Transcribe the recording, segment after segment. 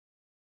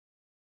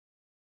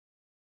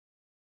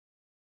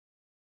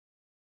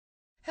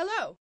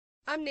Hello,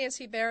 I'm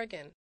Nancy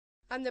Berrigan.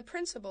 I'm the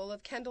principal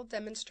of Kendall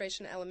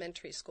Demonstration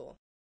Elementary School.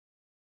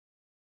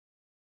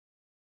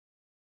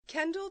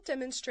 Kendall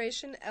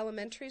Demonstration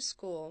Elementary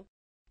School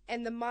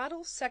and the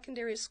Model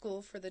Secondary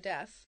School for the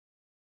Deaf,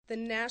 the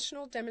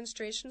National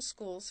Demonstration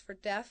Schools for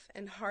Deaf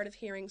and Hard of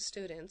Hearing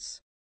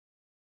students,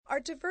 are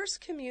diverse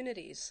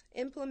communities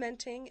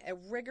implementing a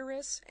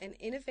rigorous and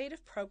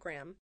innovative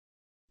program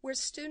where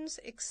students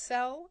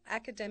excel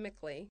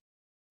academically,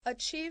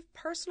 achieve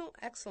personal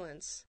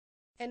excellence,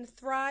 and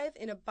thrive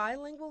in a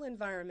bilingual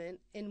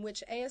environment in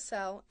which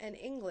ASL and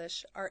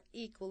English are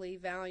equally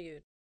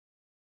valued.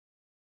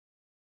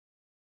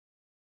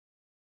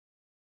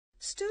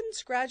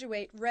 Students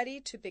graduate ready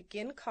to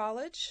begin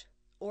college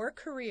or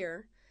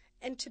career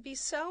and to be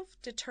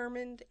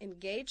self-determined,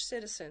 engaged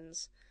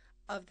citizens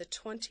of the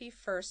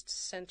 21st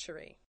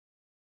century.